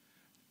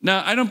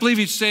 Now, I don't believe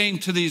he's saying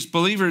to these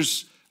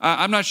believers,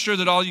 I'm not sure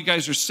that all you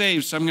guys are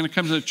saved, so I'm going to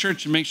come to the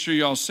church and make sure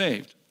you're all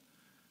saved.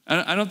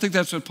 I don't think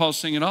that's what Paul's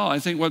saying at all. I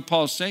think what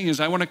Paul's saying is,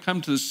 I want to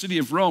come to the city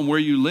of Rome where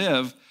you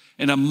live,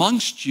 and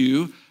amongst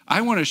you, I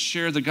want to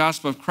share the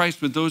gospel of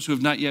Christ with those who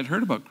have not yet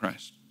heard about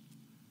Christ.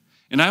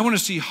 And I want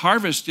to see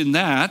harvest in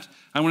that.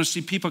 I want to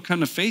see people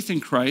come to faith in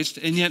Christ,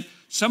 and yet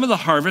some of the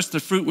harvest, the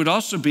fruit would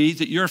also be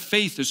that your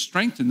faith is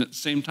strengthened at the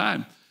same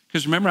time.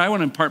 Because remember, I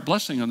want to impart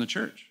blessing on the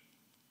church.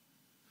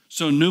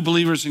 So new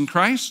believers in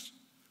Christ,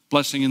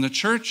 blessing in the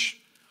church.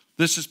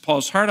 This is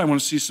Paul's heart. I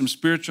want to see some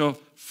spiritual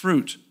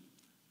fruit.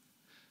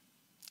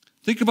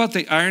 Think about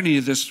the irony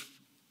of this.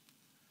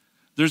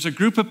 There's a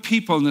group of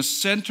people in the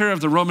center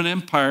of the Roman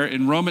Empire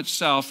in Rome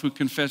itself who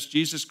confess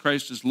Jesus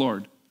Christ as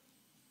Lord,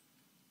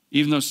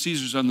 even though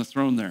Caesar's on the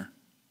throne there.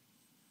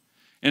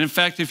 And in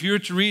fact, if you were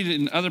to read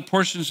in other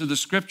portions of the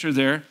scripture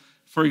there,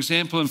 for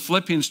example, in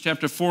Philippians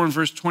chapter 4 and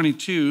verse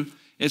 22,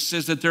 it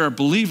says that there are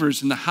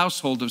believers in the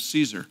household of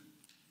Caesar.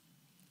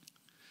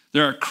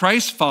 There are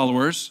Christ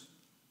followers,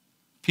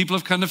 people who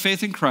have come to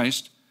faith in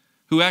Christ,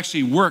 who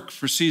actually work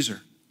for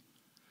Caesar.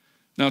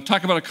 Now,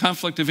 talk about a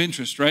conflict of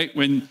interest, right?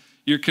 When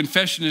your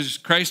confession is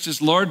Christ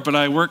is Lord, but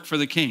I work for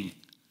the king.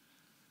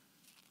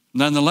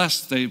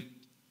 Nonetheless, they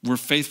were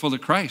faithful to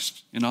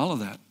Christ in all of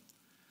that.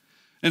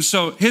 And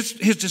so his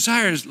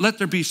desire is, let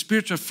there be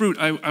spiritual fruit.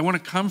 I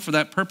want to come for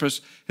that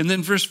purpose. And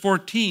then verse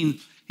 14,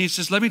 he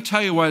says, let me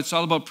tell you why it's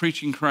all about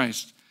preaching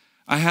Christ.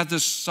 I had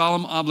this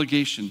solemn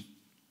obligation,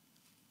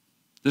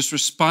 this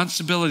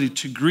responsibility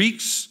to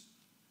Greeks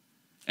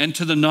and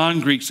to the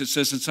non-Greeks, it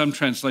says in some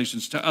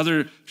translations. To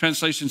other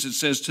translations, it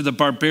says to the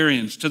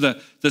barbarians, to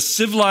the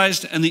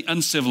civilized and the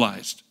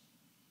uncivilized,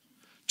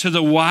 to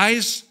the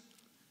wise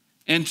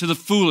and to the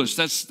foolish.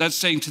 That's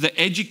saying to the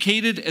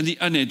educated and the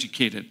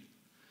uneducated.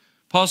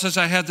 Paul says,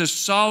 I had this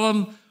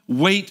solemn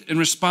weight and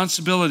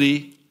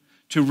responsibility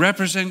to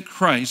represent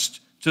Christ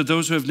to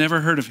those who have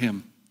never heard of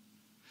him,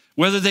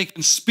 whether they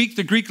can speak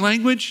the Greek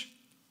language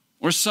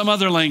or some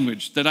other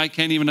language that I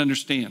can't even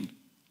understand.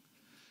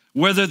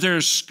 Whether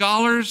they're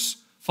scholars,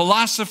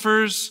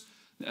 philosophers,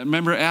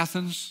 remember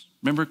Athens,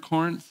 remember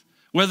Corinth?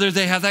 Whether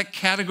they have that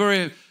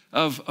category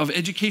of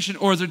education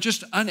or they're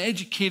just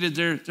uneducated,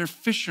 they're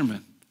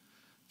fishermen,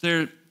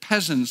 they're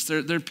peasants,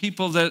 they're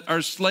people that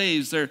are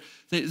slaves,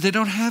 they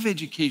don't have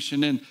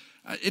education. And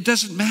it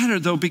doesn't matter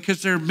though,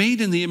 because they're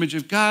made in the image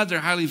of God, they're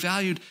highly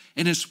valued,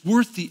 and it's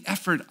worth the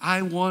effort.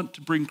 I want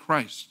to bring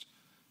Christ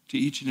to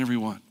each and every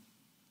one.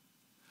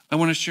 I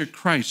want to share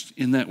Christ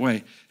in that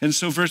way. And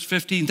so verse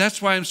 15,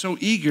 that's why I'm so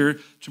eager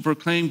to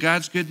proclaim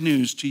God's good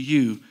news to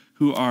you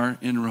who are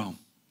in Rome.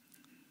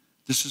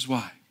 This is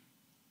why.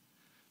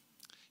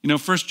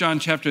 1 John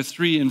chapter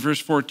 3 and verse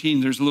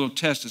 14, there's a little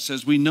test. It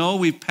says, we know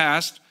we've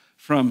passed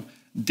from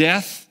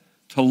death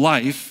to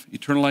life,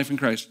 eternal life in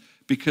Christ,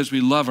 because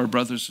we love our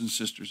brothers and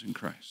sisters in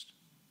Christ.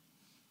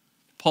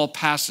 Paul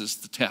passes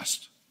the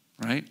test,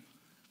 right?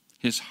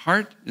 His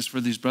heart is for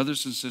these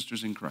brothers and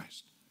sisters in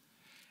Christ.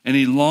 And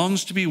he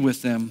longs to be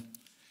with them,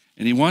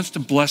 and he wants to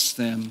bless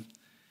them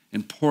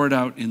and pour it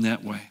out in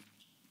that way.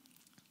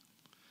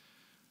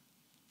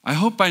 I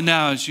hope by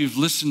now, as you've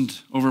listened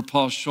over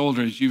Paul's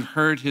shoulder, as you've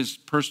heard his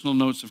personal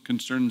notes of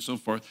concern and so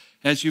forth,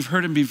 as you've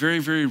heard him be very,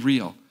 very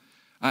real,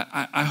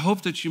 I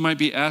hope that you might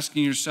be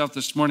asking yourself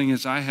this morning,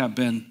 as I have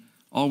been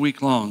all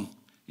week long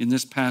in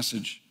this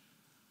passage,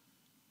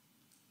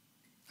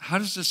 how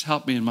does this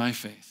help me in my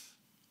faith?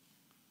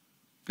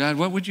 God,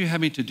 what would you have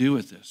me to do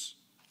with this?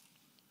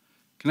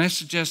 Can I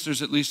suggest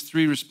there's at least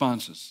 3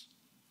 responses?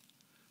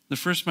 The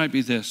first might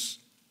be this.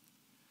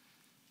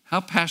 How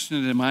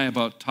passionate am I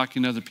about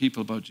talking to other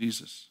people about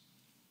Jesus?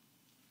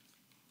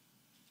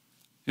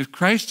 If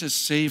Christ has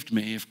saved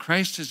me, if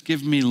Christ has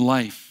given me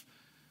life,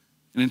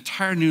 an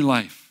entire new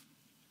life,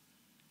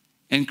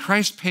 and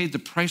Christ paid the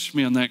price for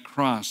me on that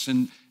cross,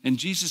 and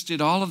Jesus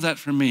did all of that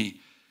for me,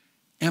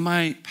 am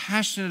I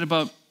passionate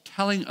about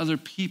telling other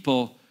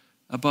people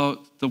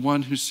about the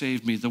one who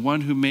saved me, the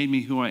one who made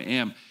me who I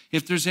am?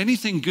 If there's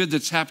anything good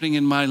that's happening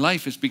in my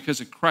life, it's because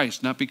of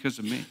Christ, not because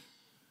of me.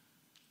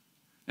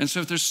 And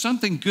so if there's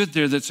something good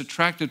there that's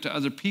attractive to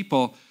other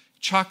people,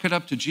 chalk it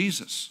up to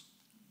Jesus.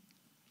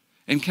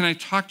 And can I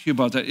talk to you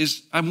about that?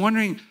 I'm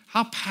wondering,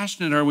 how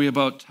passionate are we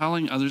about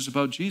telling others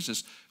about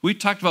Jesus? We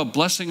talked about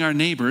blessing our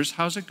neighbors.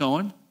 How's it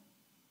going?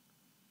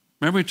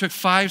 Remember, we took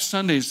 5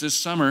 Sundays this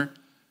summer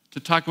to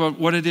talk about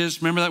what it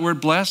is. Remember that word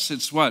bless?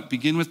 It's what?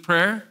 Begin with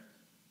prayer,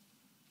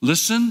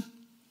 listen,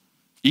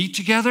 eat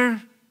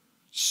together,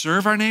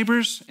 serve our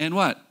neighbors, and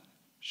what?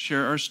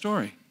 Share our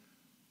story.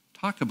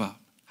 Talk about.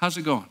 How's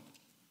it going?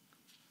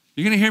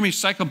 You're going to hear me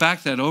cycle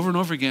back that over and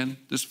over again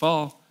this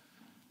fall,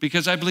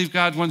 because I believe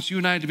God wants you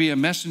and I to be a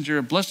messenger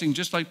of blessing,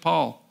 just like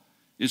Paul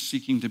is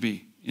seeking to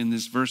be in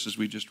these verses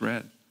we just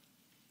read.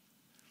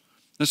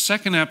 The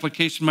second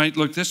application might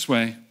look this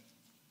way.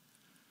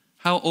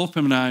 How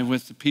open am I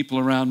with the people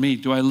around me?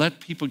 Do I let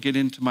people get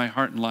into my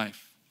heart and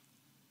life?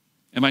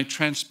 Am I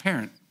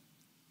transparent?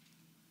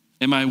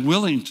 Am I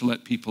willing to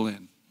let people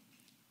in?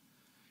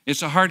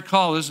 It's a hard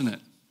call, isn't it?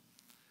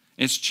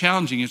 It's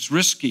challenging, it's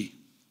risky.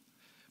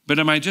 But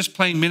am I just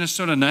playing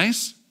Minnesota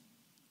nice?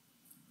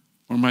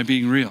 Or am I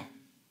being real?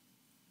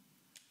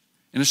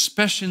 And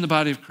especially in the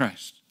body of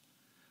Christ.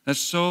 That's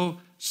so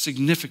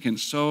significant,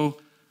 so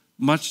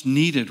much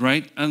needed,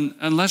 right? And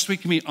unless we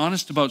can be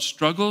honest about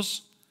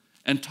struggles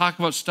and talk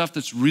about stuff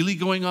that's really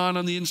going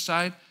on the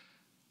inside,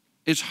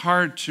 it's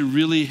hard to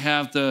really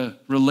have the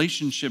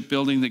relationship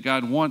building that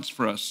God wants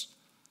for us.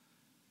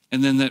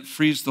 And then that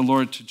frees the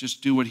Lord to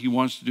just do what he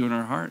wants to do in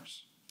our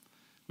hearts.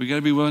 We got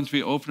to be willing to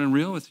be open and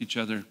real with each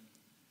other.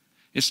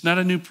 It's not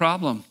a new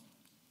problem.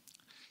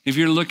 If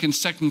you look in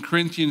 2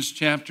 Corinthians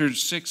chapter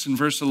 6 and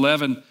verse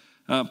 11,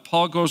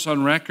 Paul goes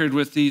on record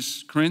with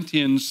these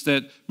Corinthians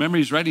that, remember,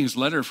 he's writing his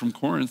letter from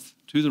Corinth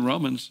to the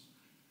Romans.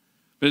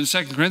 But in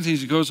 2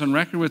 Corinthians, he goes on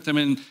record with them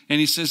and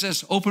he says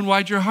this, open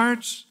wide your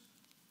hearts.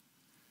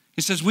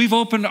 He says, we've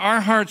opened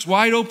our hearts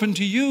wide open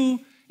to you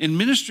in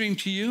ministering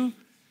to you.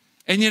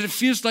 And yet it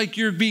feels like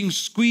you're being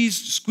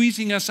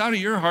squeezing us out of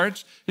your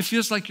hearts. It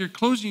feels like you're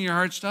closing your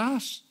hearts to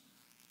us.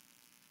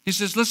 He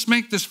says, let's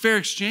make this fair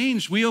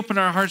exchange. We open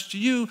our hearts to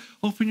you.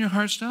 Open your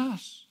hearts to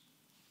us.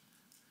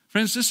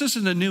 Friends, this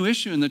isn't a new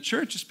issue in the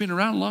church. It's been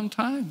around a long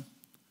time.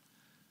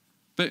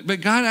 But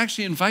God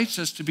actually invites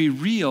us to be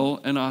real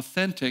and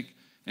authentic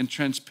and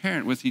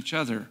transparent with each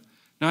other.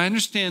 Now, I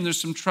understand there's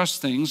some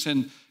trust things,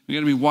 and we got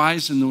to be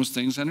wise in those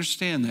things. I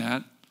understand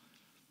that.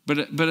 But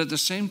at the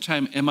same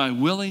time, am I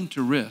willing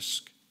to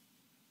risk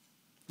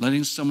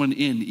letting someone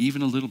in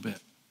even a little bit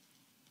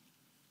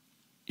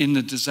in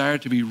the desire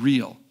to be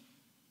real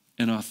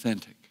and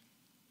authentic?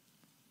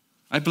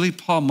 I believe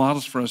Paul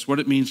models for us what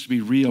it means to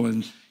be real,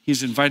 and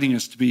he's inviting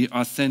us to be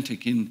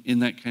authentic in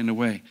that kind of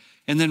way.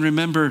 And then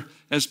remember,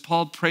 as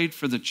Paul prayed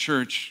for the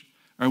church,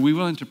 are we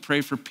willing to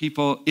pray for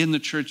people in the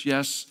church?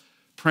 Yes,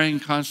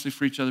 praying constantly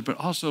for each other, but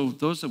also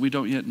those that we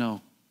don't yet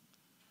know,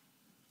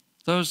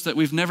 those that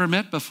we've never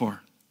met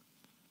before.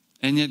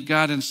 And yet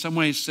God in some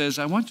ways says,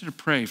 I want you to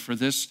pray for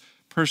this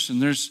person.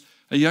 There's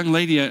a young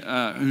lady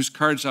whose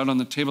card's out on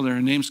the table there.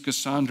 Her name's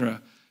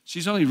Cassandra.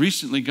 She's only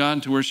recently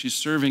gone to where she's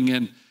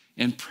serving,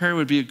 and prayer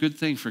would be a good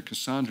thing for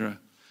Cassandra.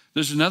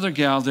 There's another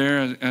gal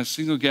there, a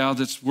single gal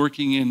that's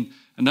working in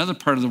another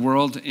part of the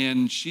world,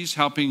 and she's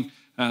helping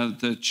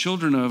the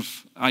children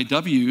of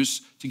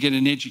IWs to get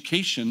an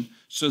education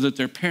so that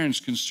their parents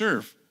can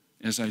serve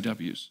as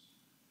IWs.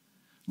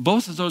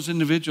 Both of those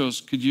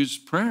individuals could use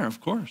prayer, of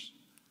course.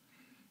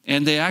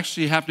 And they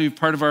actually happen to be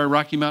part of our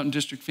Rocky Mountain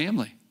District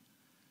family.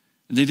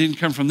 And they didn't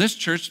come from this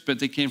church, but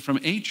they came from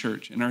a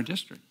church in our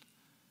district.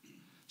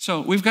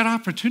 So we've got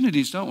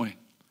opportunities, don't we?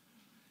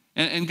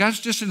 And God's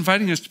just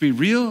inviting us to be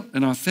real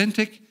and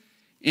authentic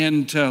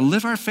and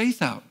live our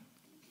faith out,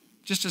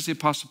 just as the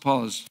Apostle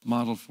Paul has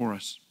modeled for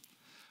us.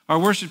 Our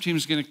worship team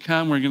is going to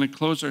come. We're going to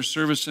close our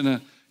service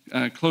in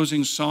a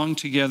closing song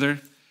together.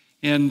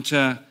 And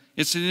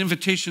it's an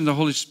invitation of the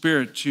Holy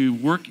Spirit to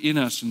work in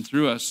us and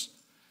through us.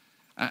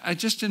 I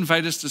just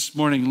invite us this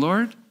morning,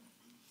 Lord,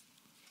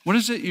 what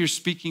is it you're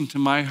speaking to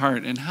my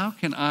heart? And how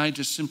can I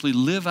just simply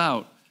live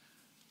out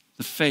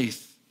the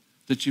faith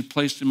that you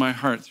placed in my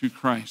heart through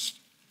Christ?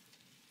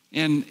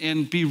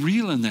 And be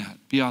real in that,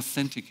 be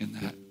authentic in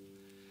that.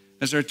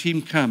 As our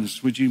team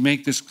comes, would you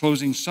make this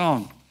closing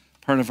song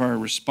part of our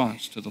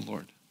response to the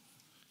Lord?